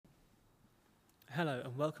Hello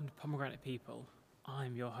and welcome to Pomegranate People.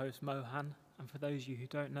 I'm your host Mohan, and for those of you who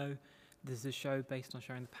don't know, this is a show based on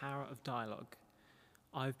showing the power of dialogue.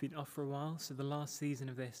 I've been off for a while, so the last season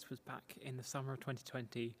of this was back in the summer of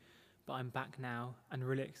 2020, but I'm back now and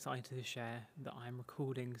really excited to share that I'm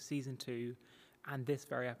recording season 2 and this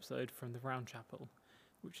very episode from the Round Chapel,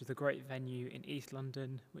 which is a great venue in East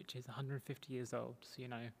London, which is 150 years old, so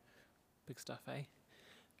big stuff, eh?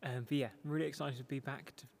 But yeah, really excited to be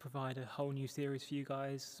back to provide a whole new series for you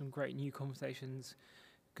guys. Some great new conversations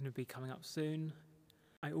going to be coming up soon.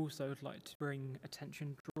 I also would like to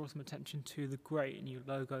draw some attention to the great new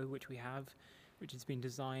logo which we have, which has been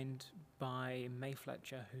designed by May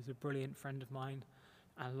Fletcher, who's a brilliant friend of mine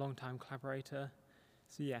and a long-time collaborator.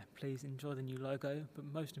 So yeah, please enjoy the new logo, but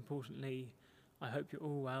most importantly, I hope you're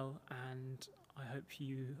all well, and I hope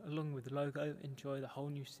you, along with the logo, enjoy the whole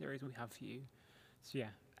new series we have for you. So yeah,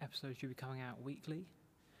 episodes should be coming out weekly.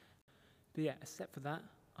 But yeah, except for that,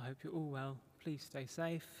 I hope you're all well, please stay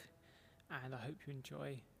safe, and I hope you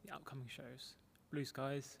enjoy the upcoming shows. Blue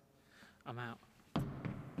skies, I'm out.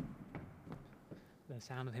 The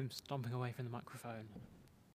sound of him stomping away from the microphone.